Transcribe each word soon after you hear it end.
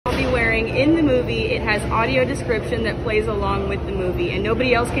wearing in the movie. It has audio description that plays along with the movie, and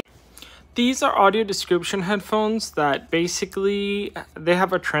nobody else can. These are audio description headphones that basically, they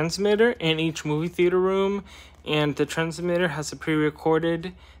have a transmitter in each movie theater room, and the transmitter has a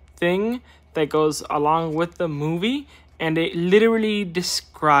pre-recorded thing that goes along with the movie, and it literally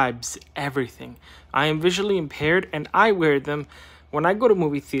describes everything. I am visually impaired, and I wear them when I go to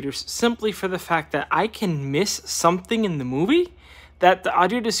movie theaters simply for the fact that I can miss something in the movie that the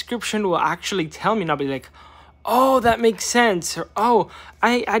audio description will actually tell me, and I'll be like, oh, that makes sense, or oh,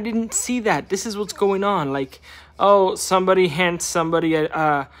 I didn't see that, this is what's going on. Like, oh, somebody hands somebody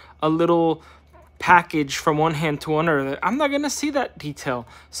a little package from one hand to another. I'm not gonna see that detail.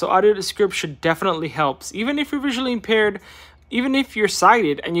 So audio description definitely helps. Even if you're visually impaired, even if you're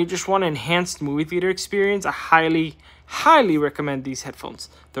sighted and you just want an enhanced movie theater experience, I highly recommend these headphones.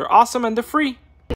 They're awesome and they're free.